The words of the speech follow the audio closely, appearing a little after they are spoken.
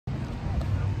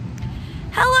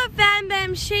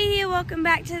Bam, Shay here. Welcome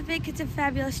back to the Big Kids of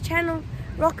Fabulous channel.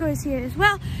 Rocco is here as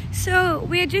well. So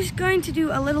we're just going to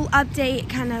do a little update,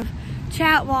 kind of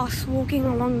chat whilst walking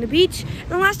along the beach.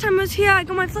 And the last time I was here, I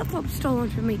got my flip-flops stolen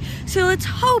from me. So let's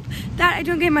hope that I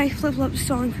don't get my flip-flops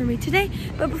stolen from me today.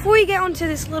 But before we get on to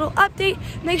this little update,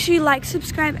 make sure you like,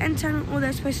 subscribe, and turn on all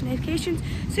those post notifications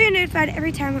so you're notified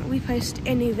every time we post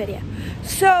a new video.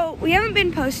 So we haven't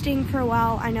been posting for a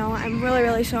while. I know, I'm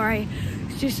really sorry.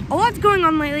 It's just a lot's going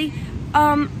on lately.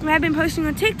 I've been posting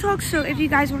on TikTok, so if you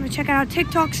guys want to check out our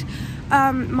TikToks,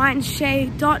 mine's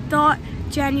Shay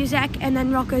Januszek, and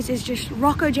then Rocco's is just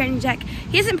roccojanuszek.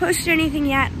 He hasn't posted anything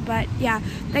yet, but yeah,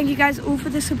 thank you guys all for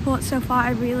the support so far. I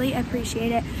really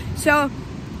appreciate it. So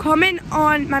comment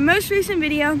on my most recent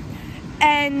video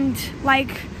and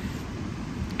like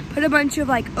put a bunch of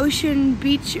like ocean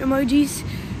beach emojis,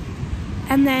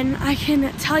 and then I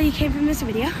can tell you came from this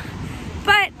video.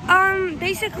 But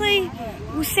basically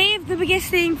we'll save the biggest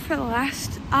thing for the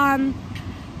last.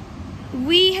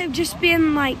 We have just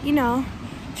been like, you know,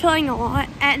 chilling a lot,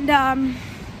 and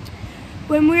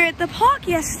when we were at the park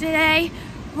yesterday,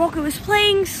 Rocco was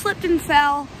playing, slipped and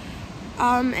fell,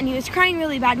 and he was crying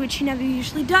really bad, which he never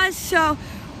usually does. So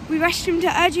we rushed him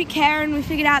to urgent care, and we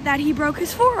figured out that he broke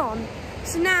his forearm.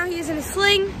 So now he is in a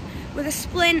sling with a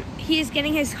splint. He is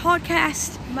getting his hard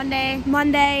cast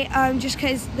Monday, just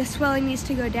because the swelling needs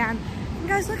to go down. And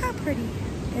guys, look how pretty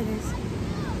it is.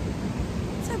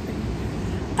 It's so pretty.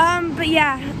 But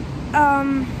yeah,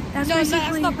 that's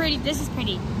not pretty. This is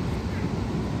pretty.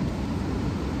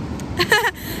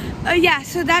 Yeah,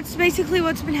 so that's basically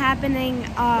what's been happening.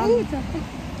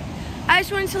 I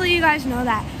just wanted to let you guys know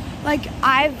that, like,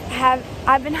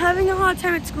 I've been having a hard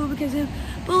time at school because of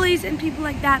bullies and people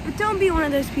like that. But don't be one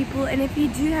of those people. And if you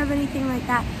do have anything like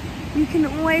that, you can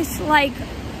always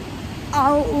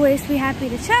I'll always be happy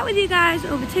to chat with you guys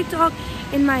over TikTok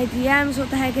in my DMs. What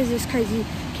the heck is this crazy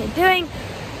kid doing?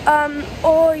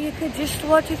 Or you could just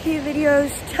watch a few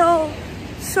videos, tell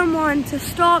someone to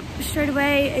stop straight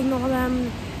away, ignore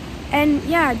them, and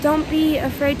yeah, don't be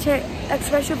afraid to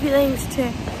express your feelings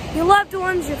to your loved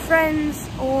ones, your friends,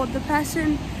 or the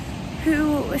person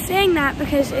who was saying that,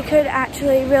 because it could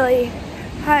actually really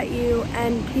hurt you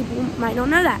and people might not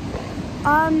know that.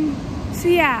 So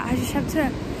yeah, I just have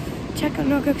to check on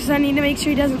Rocco because I need to make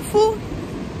sure he doesn't fall.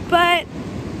 But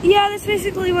yeah, that's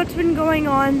basically what's been going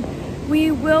on.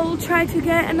 We will try to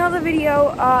get another video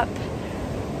up.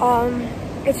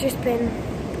 It's just been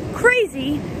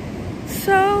crazy.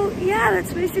 So yeah,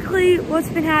 that's basically what's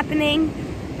been happening.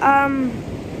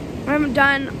 I've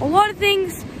done a lot of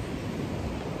things.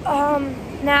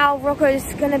 Now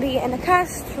Rocco's gonna be in a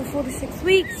cast for 4 to 6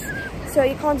 weeks. So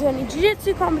he can't do any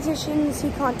jiu-jitsu competitions.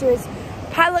 He can't do his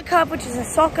Pilot Cup, which is a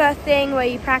soccer thing where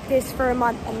you practice for a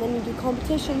month and then you do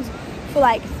competitions for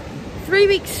like 3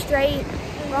 weeks straight.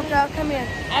 Rocco, come here.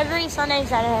 Every Sunday and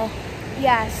Saturday.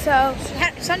 Yeah, so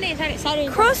Sunday and Saturday.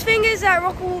 Cross fingers that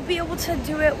Rocco will be able to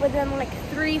do it within like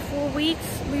 3-4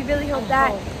 weeks. We really hope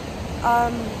that.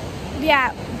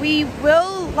 Yeah, we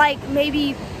will like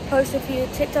maybe post a few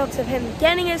TikToks of him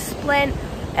getting his splint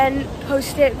and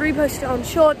repost it on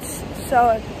shorts,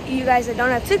 so if you guys that don't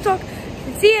have TikTok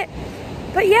can see it.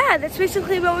 But yeah, that's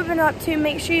basically what we've been up to.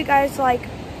 Make sure you guys like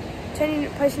turn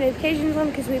your post notifications on,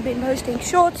 because we've been posting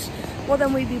shorts more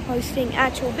than we've been posting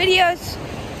actual videos,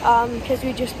 because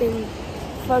we've just been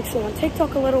focusing on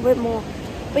TikTok a little bit more.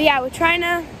 But yeah, we're trying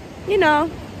to, you know,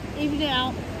 even it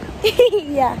out.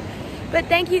 Yeah. But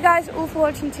thank you guys all for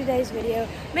watching today's video.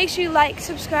 Make sure you like,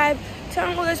 subscribe, turn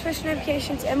on all those post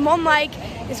notifications, and one like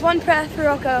is one prayer for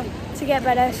Rocco to get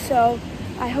better. So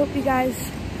I hope you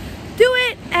guys do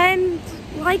it, and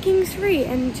liking's free,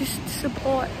 and just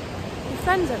support your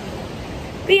friends over there.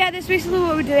 But yeah, that's basically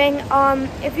what we're doing.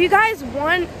 If you guys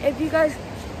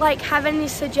like have any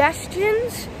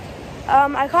suggestions,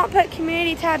 I can't put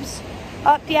community tabs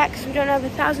up yet because we don't have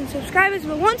 1,000 subscribers,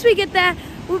 but once we get there,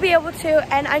 we'll be able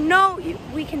to, and I know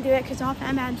we can do it because our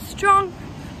fan band's strong.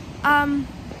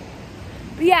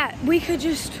 But yeah, we could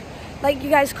just, like,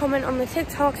 you guys comment on the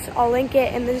TikToks. I'll link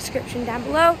it in the description down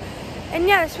below. And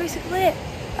yeah, that's basically it.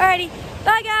 Alrighty,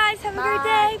 bye guys, have a great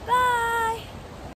day, bye.